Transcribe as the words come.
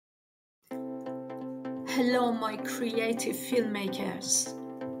Hello, my creative filmmakers.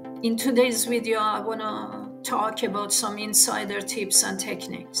 In today's video, I want to talk about some insider tips and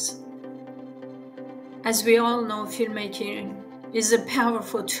techniques. As we all know, filmmaking is a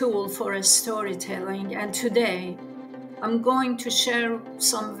powerful tool for storytelling, and today I'm going to share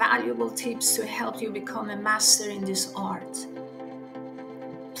some valuable tips to help you become a master in this art.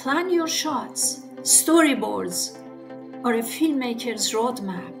 Plan your shots. Storyboards are a filmmaker's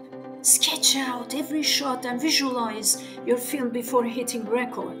roadmap. Sketch out every shot and visualize your film before hitting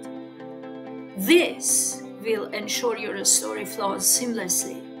record. This will ensure your story flows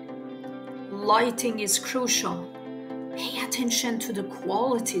seamlessly. Lighting is crucial. Pay attention to the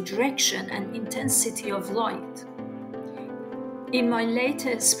quality, direction, and intensity of light. In my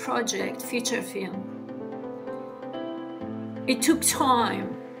latest project, feature film, it took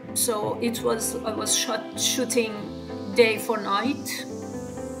time. So I was shooting day for night,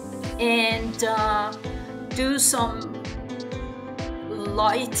 and do some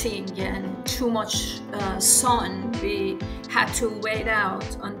lighting and too much sun. We had to wait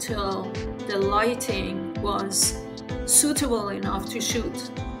out until the lighting was suitable enough to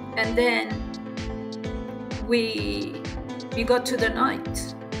shoot, and then we got to the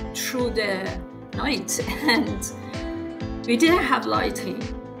night, through the night, and we didn't have lighting.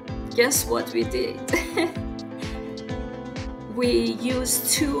 Guess what we did? We used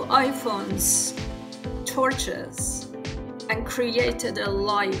two iPhones torches and created a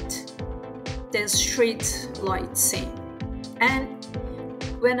light, the street light scene. And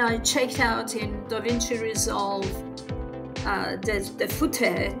when I checked out in DaVinci Resolve the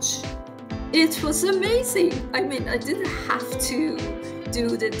footage, it was amazing. I mean, I didn't have to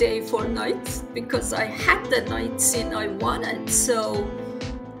do the day for night because I had the night scene I wanted. So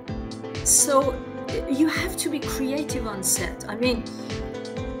you have to be creative on set. I mean,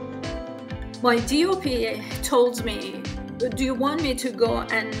 my DOP told me, do you want me to go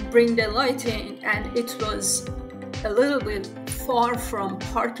and bring the lighting? And it was a little bit far from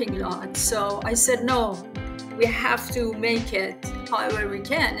parking lot. So I said, no, we have to make it however we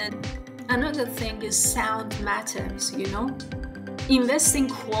can. And another thing is sound matters, you know? Invest in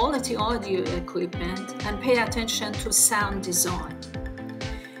quality audio equipment and pay attention to sound design.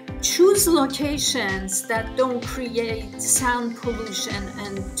 Choose locations that don't create sound pollution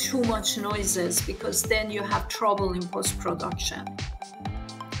and too much noises, because then you have trouble in post-production.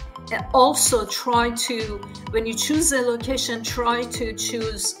 And also when you choose a location, try to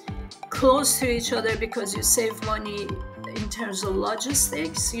choose close to each other, because you save money in terms of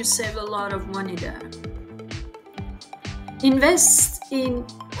logistics. You save a lot of money there. Invest in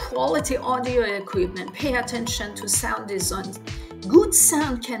quality audio equipment. Pay attention to sound design. Good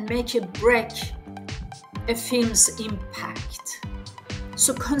sound can make or break a film's impact.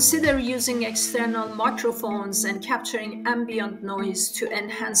 So consider using external microphones and capturing ambient noise to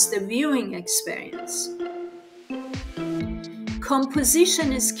enhance the viewing experience.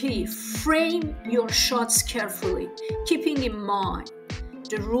 Composition is key. Frame your shots carefully, keeping in mind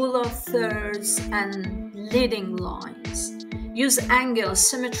the rule of thirds and leading lines. Use angle,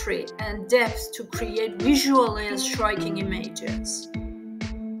 symmetry, and depth to create visually striking images.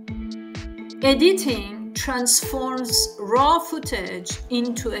 Editing transforms raw footage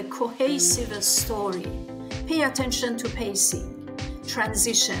into a cohesive story. Pay attention to pacing,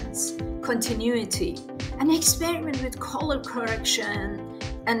 transitions, continuity, and experiment with color correction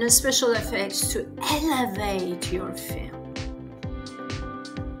and special effects to elevate your film.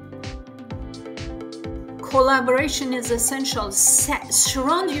 Collaboration is essential.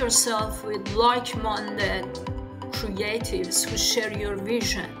 Surround yourself with like-minded creatives who share your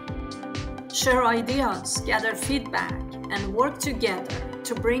vision. Share ideas, gather feedback, and work together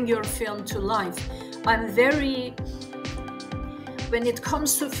to bring your film to life. When it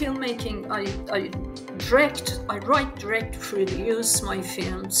comes to filmmaking, I write, direct, produce my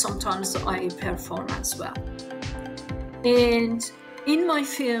film. Sometimes I perform as well. And in my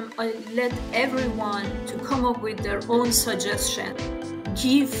film, I let everyone to come up with their own suggestion.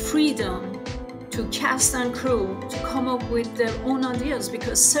 Give freedom to cast and crew to come up with their own ideas,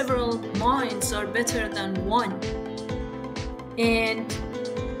 because several minds are better than one. And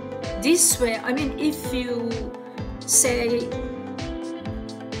this way, I mean, if you say,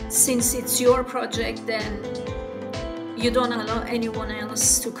 since it's your project, then you don't allow anyone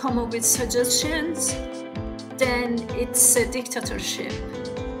else to come up with suggestions, then it's a dictatorship.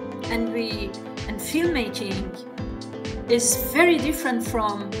 And filmmaking is very different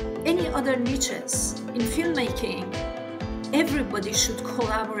from any other niches. In filmmaking, everybody should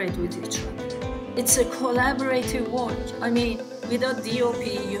collaborate with each other. It's a collaborative work. I mean, without DOP,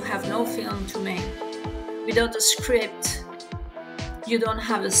 you have no film to make. without a script, you don't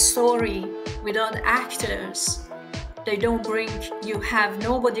have a story. Without actors, you have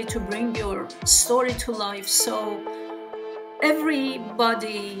nobody to bring your story to life. So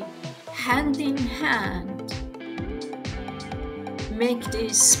everybody, hand in hand, make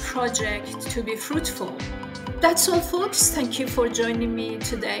this project to be fruitful. That's all, folks. Thank you for joining me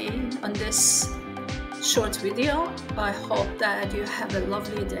today on this short video. I hope that you have a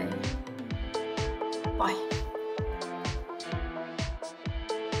lovely day. Bye.